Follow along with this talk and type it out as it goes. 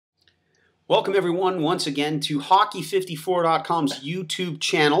Welcome everyone once again to Hockey54.com's YouTube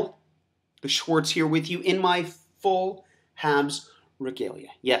channel. The Schwartz here with you in my full Habs regalia.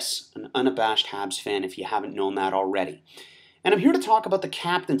 Yes, an unabashed Habs fan if you haven't known that already. And I'm here to talk about the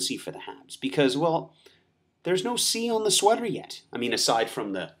captaincy for the Habs because, well, there's no C on the sweater yet. I mean, aside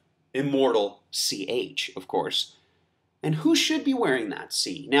from the immortal CH, of course. And who should be wearing that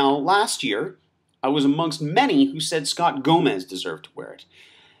C? Now, last year, I was amongst many who said Scott Gomez deserved to wear it.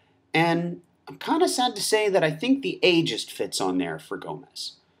 And I'm kind of sad to say that I think the A just fits on there for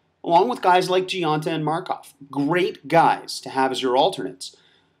Gomez. Along with guys like Gionta and Markov. Great guys to have as your alternates.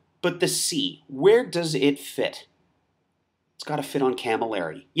 But the C, where does it fit? It's got to fit on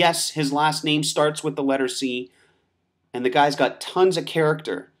Cammalleri. Yes, his last name starts with the letter C, and the guy's got tons of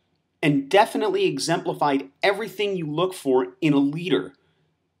character and definitely exemplified everything you look for in a leader,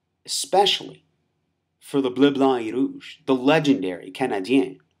 especially for the Bleu Blanc et Rouge, the legendary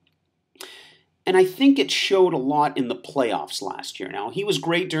Canadien. And I think it showed a lot in the playoffs last year. Now, he was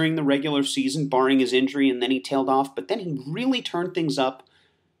great during the regular season, barring his injury, and then he tailed off. But then he really turned things up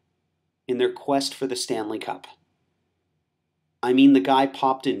in their quest for the Stanley Cup. I mean, the guy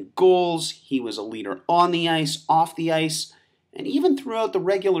popped in goals. He was a leader on the ice, off the ice. And even throughout the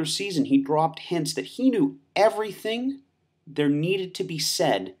regular season, he dropped hints that he knew everything there needed to be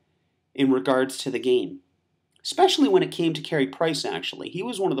said in regards to the game. Especially when it came to Carey Price, actually. He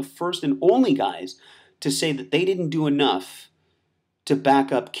was one of the first and only guys to say that they didn't do enough to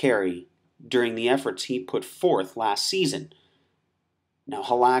back up Carey during the efforts he put forth last season. Now,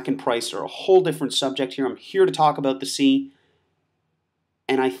 Halak and Price are a whole different subject here. I'm here to talk about the C.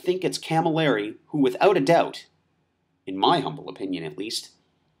 And I think it's Cammalleri who, without a doubt, in my humble opinion at least,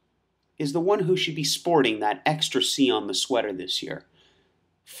 is the one who should be sporting that extra C on the sweater this year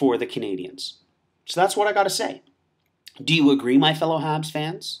for the Canadiens. So that's what I got to say. Do you agree, my fellow Habs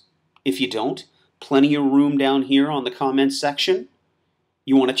fans? If you don't, plenty of room down here on the comments section.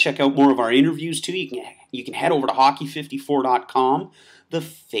 You want to check out more of our interviews too? You can head over to Hockey54.com, the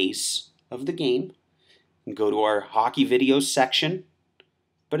face of the game, and go to our hockey videos section.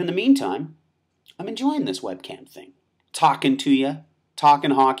 But in the meantime, I'm enjoying this webcam thing. Talking to you,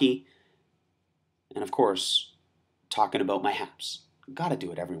 talking hockey, and of course, talking about my Habs. Got to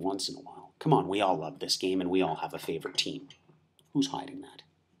do it every once in a while. Come on, we all love this game and we all have a favorite team. Who's hiding that?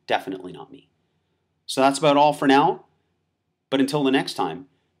 Definitely not me. So that's about all for now. But until the next time,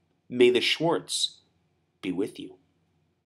 may the Schwartz be with you.